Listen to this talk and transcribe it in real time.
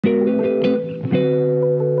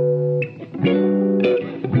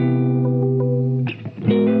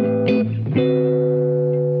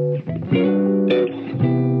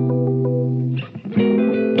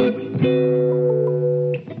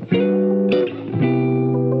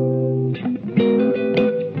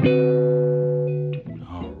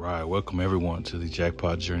welcome everyone to the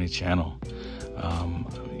Jackpot Journey channel.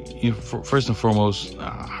 First and foremost,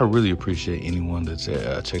 I really appreciate anyone that's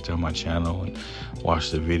checked out my channel and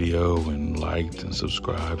watched the video and liked and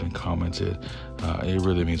subscribed and commented. It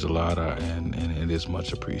really means a lot, and it is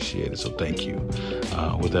much appreciated, so thank you.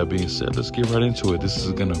 With that being said, let's get right into it. This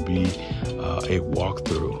is going to be a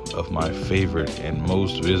walkthrough of my favorite and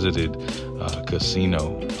most visited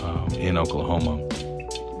casino in Oklahoma.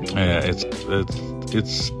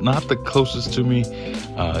 It's not the closest to me.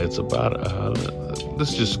 It's about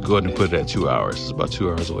let's just go ahead and put it at 2 hours. It's about 2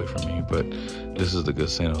 hours away from me, but this is the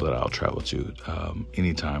casino that I'll travel to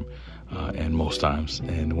anytime and most times.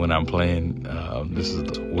 And when I'm playing, this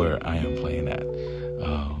is where I am playing at.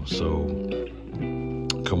 So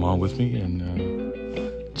come on with me and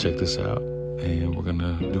check this out, and we're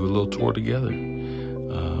gonna do a little tour together.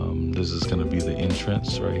 This is gonna be the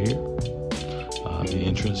entrance right here. The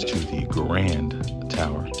entrance to the Grand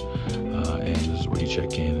Tower, and this is where you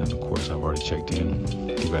check in. And of course, I've already checked in.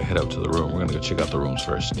 We're gonna head up to the room. We're gonna go check out the rooms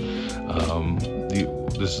first.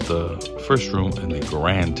 This is the first room in the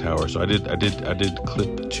Grand Tower. So I did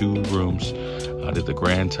clip 2 rooms. I did the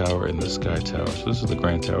Grand Tower and the Sky Tower. So this is the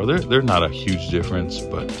Grand Tower. They're not a huge difference,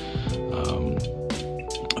 but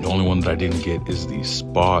the only one that I didn't get is the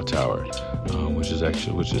Spa Tower, which is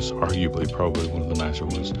arguably probably one of the nicer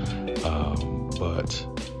ones. But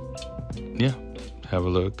yeah, have a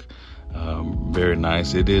look. Very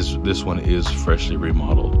nice. This one is freshly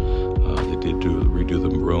remodeled. They did redo the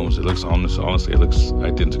rooms. It looks honestly, it looks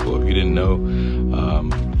identical. If you didn't know,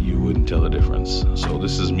 you wouldn't tell the difference. So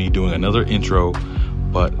this is me doing another intro,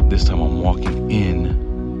 but this time I'm walking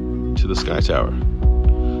in to the Sky Tower.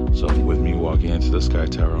 So with me walking into the Sky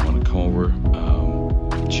Tower, I'm gonna come over,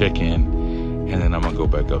 check in, and then I'm gonna go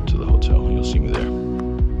back up to the hotel. You'll see me there.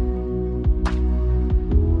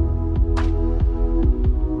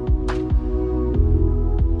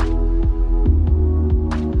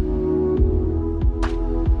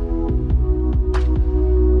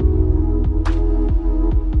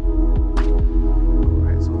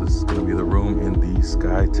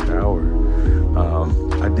 Sky Tower.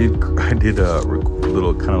 I did a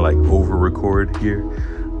little kind of like over record here,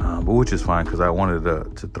 but which is fine because I wanted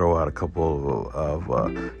to throw out a couple of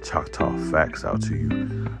Choctaw facts out to you.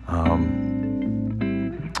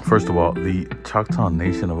 First of all, the Choctaw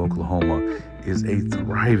Nation of Oklahoma is a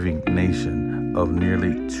thriving nation of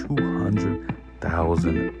nearly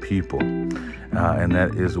 200,000 people, and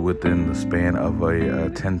that is within the span of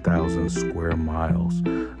 10,000 square miles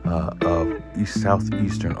of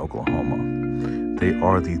southeastern Oklahoma. They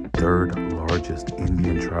are the 3rd largest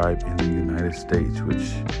Indian tribe in the United States, which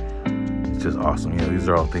is just awesome. These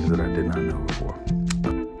are all things that I did not know before.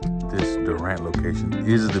 This Durant location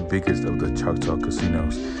is the biggest of the Choctaw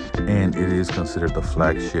casinos, and it is considered the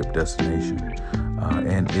flagship destination.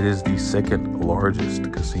 And it is the 2nd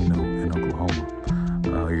largest casino in Oklahoma.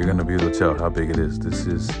 You're going to be able to tell how big it is. If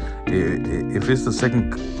it's the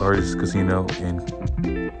 2nd largest casino in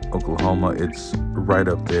Oklahoma, it's right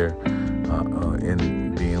up there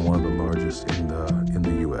in being one of the largest in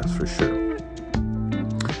the U.S. for sure.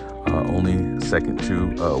 Only second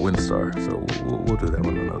to Winstar. So we'll do that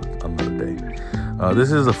one another day.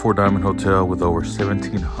 This is a 4-diamond hotel with over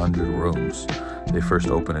 1,700 rooms. They first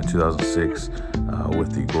opened in 2006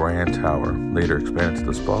 with the Grand Tower, later expanded to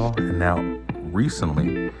the Spa, and now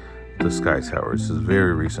recently the Sky Tower. This is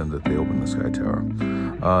very recent that they opened the Sky Tower.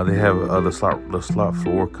 They have the slot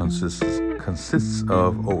floor consists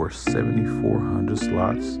of over 7,400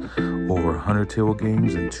 slots, over 100 table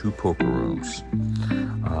games, and 2 poker rooms.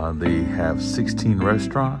 They have 16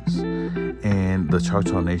 restaurants, and the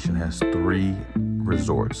Choctaw Nation has 3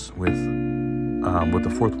 resorts with the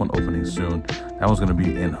 4th one opening soon. That one's going to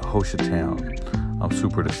be in Hochatown. I'm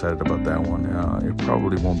super excited about that one. It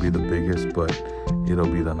probably won't be the biggest, but it'll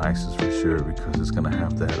be the nicest for sure because it's gonna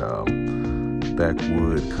have that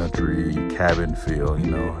backwood country cabin feel.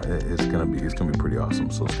 It's gonna be pretty awesome.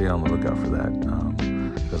 So stay on the lookout for that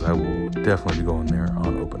because I will definitely be going there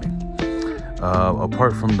on opening.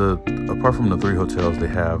 Apart from the 3 hotels, they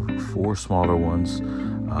have 4 smaller ones.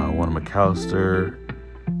 One in McAllister,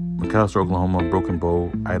 Oklahoma, Broken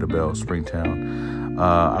Bow, Idabel, Springtown.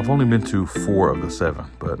 I've only been to 4 of the 7,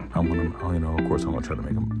 but I'm gonna try to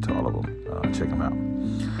make them to all of them. Check them out.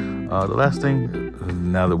 The last thing,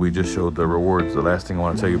 now that we just showed the rewards, the last thing I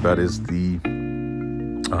want to tell you about is the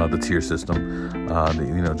tier system.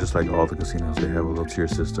 Just like all the casinos, they have a little tier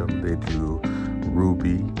system. They do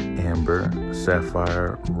Ruby, Amber,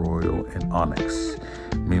 Sapphire, Royal, and Onyx.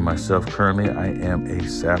 Me myself, currently, I am a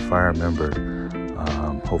Sapphire member.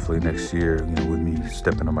 Hopefully next year, with me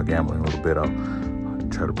stepping on my gambling a little bit, I'll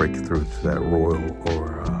try to break through to that Royal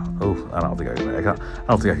or I don't think I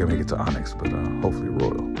can make it to Onyx, but hopefully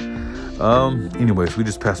Royal. Anyways, we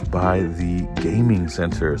just passed by the gaming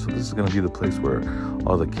center. So this is going to be the place where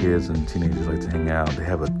all the kids and teenagers like to hang out. They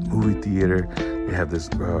have a movie theater. They have this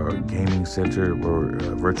gaming center or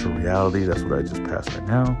virtual reality. That's what I just passed right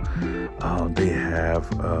now. They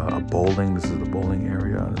have a bowling. This is the bowling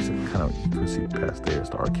area. It's kind of, you can see past there. It's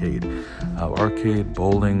the arcade. Arcade,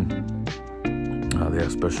 bowling. They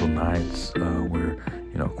have special nights where,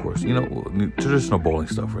 of course, traditional bowling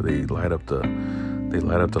stuff where they light up the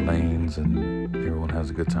lanes and everyone has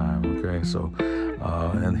a good time. Okay, so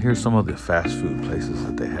and here's some of the fast food places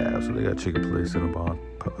that they have. So they got Chicken Place, Cinnabon,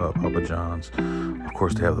 Papa John's. Of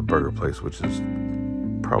course, they have the burger place, which is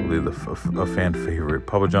probably a fan favorite.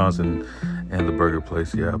 Papa John's and the burger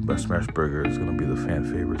place, yeah, Smash Burger is going to be the fan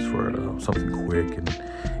favorites for something quick and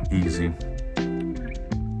easy.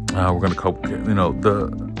 We're going to cope.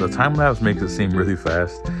 The time lapse makes it seem really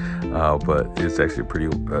fast, but it's actually pretty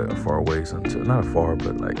far ways until, not far,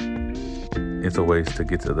 but like it's a ways to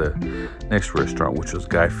get to the next restaurant, which was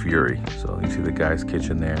Guy Fieri. So you see the Guy's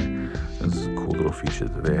Kitchen there. This is a cool little feature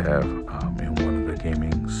that they have in one of the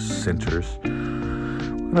gaming centers.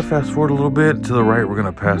 We're gonna fast forward a little bit to the right. We're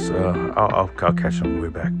gonna pass. I'll catch them on the way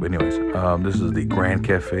back. But anyways, this is the Grand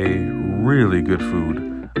Cafe. Really good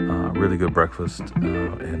food, really good breakfast,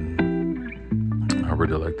 and I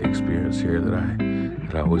really like the experience here. That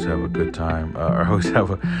I always have a good time. I always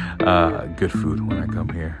have a good food when I come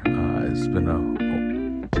here. It's been a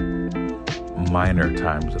minor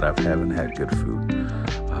times that I haven't had good food,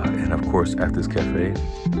 and of course at this cafe,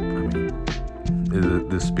 I mean,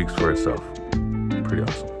 this speaks for itself. Pretty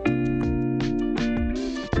awesome.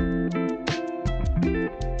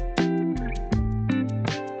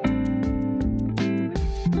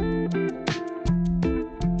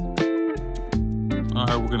 All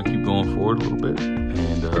right, we're gonna keep going forward a little bit,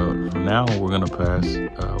 and from now we're gonna pass.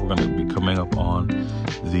 We're gonna be coming up on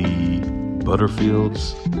the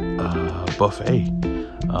Butterfield's buffet.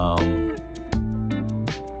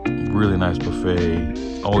 Really nice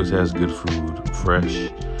buffet. Always has good food, fresh.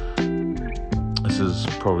 This is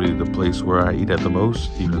probably the place where I eat at the most,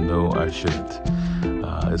 even though I shouldn't.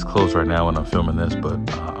 It's closed right now when I'm filming this, but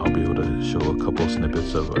I'll be able to show a couple of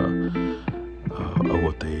snippets of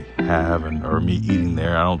what they have or me eating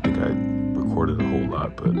there. I don't think I recorded a whole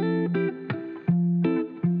lot, but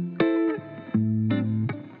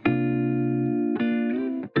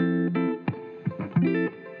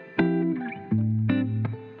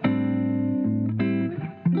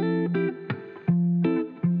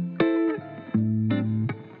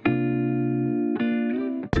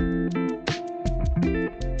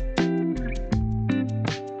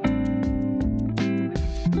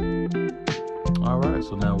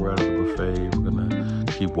so now we're out of the buffet. We're gonna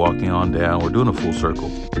keep walking on down. We're doing a full circle,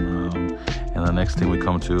 and the next thing we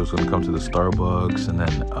come to is gonna come to the Starbucks, and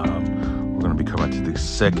then we're gonna be coming to the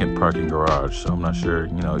second parking garage. So I'm not sure,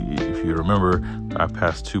 if you remember, I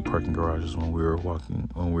passed two parking garages when we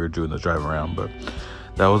were doing the drive around, but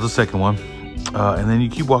that was the second one. And then you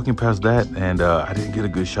keep walking past that, and I didn't get a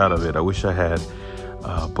good shot of it. I wish I had,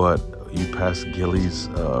 but you pass Gilly's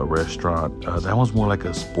restaurant. That one's more like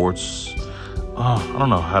a sports. I don't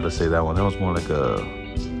know how to say that one. That was more like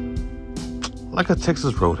a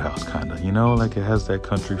Texas Roadhouse kind of, like it has that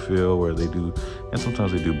country feel where they do, and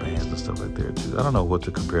sometimes they do bands and stuff like there too. I don't know what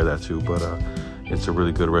to compare that to, but it's a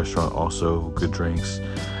really good restaurant, also good drinks.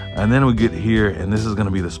 And then we get here, and this is going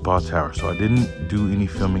to be the spa tower. So I didn't do any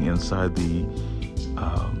filming inside the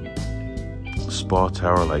spa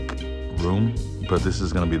tower room, but this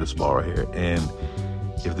is going to be the spa right here. And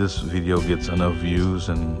if this video gets enough views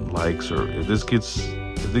and likes, or if it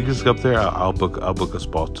gets up there, I'll book a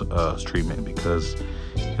spa treatment, because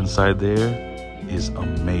inside there is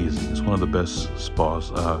amazing. It's one of the best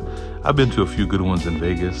spas. I've been to a few good ones in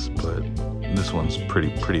Vegas, but this one's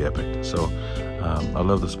pretty epic. So I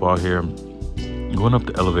love the spa here. Going up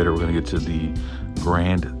the elevator, we're gonna get to the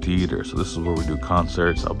Grand Theater. So this is where we do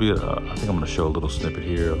concerts. I think I'm gonna show a little snippet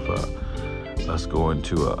here of us going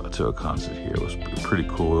to a concert here. It was pretty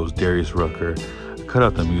cool. It was Darius Rucker. I cut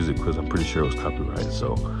out the music because I'm pretty sure it was copyrighted,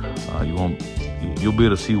 so you'll be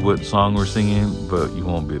able to see what song we're singing, but you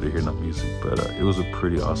won't be able to hear no music. But it was a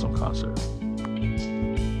pretty awesome concert.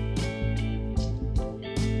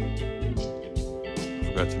 I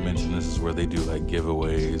forgot to mention, this is where they do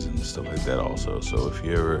giveaways and stuff like that also. So if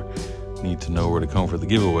you ever need to know where to come for the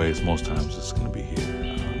giveaways, most times it's going to be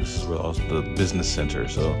here. This is where also the business center.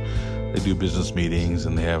 So they do business meetings,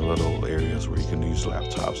 and they have little areas where you can use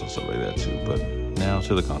laptops and stuff like that too. But now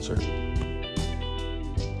to the concert.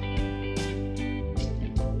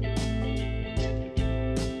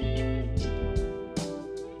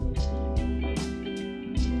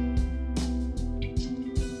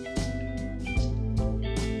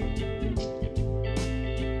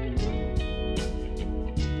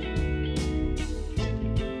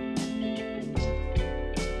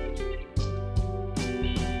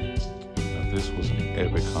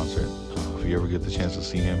 epic concert. If you ever get the chance to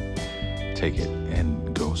see him, take it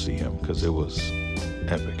and go see him, because it was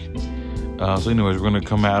epic. So anyways, we're going to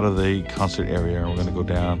come out of the concert area and we're going to go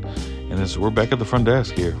down, and we're back at the front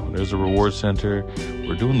desk here. There's a reward center.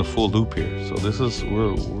 We're doing the full loop here. So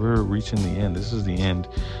we're reaching the end. This is the end.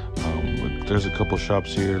 There's a couple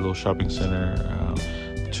shops here, a little shopping center.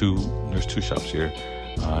 There's 2 shops here.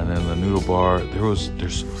 And then the noodle bar. There's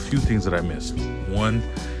a few things that I missed. One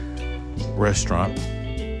restaurant,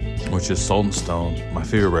 which is Salt and Stone, my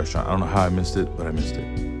favorite restaurant. I don't know how I missed it, but I missed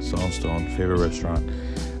it. Salt and Stone, favorite restaurant.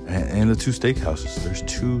 And the 2 steakhouses. There's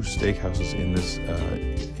 2 steakhouses in this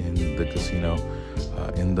in the casino,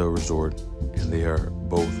 in the resort, and they are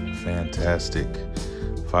both fantastic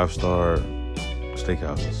 5-star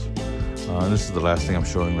steakhouses. And this is the last thing I'm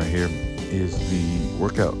showing right here is the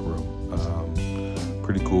workout room.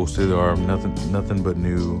 Pretty cool, state of the art, nothing but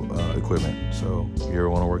new equipment. So if you ever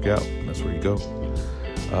want to work out, that's where you go.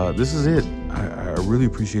 This is it. I really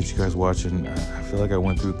appreciate you guys watching. I feel like I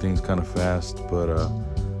went through things kind of fast, but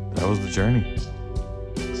that was the journey.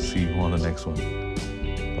 See you on the next one.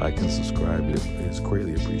 Like and subscribe. It is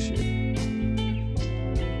greatly appreciated.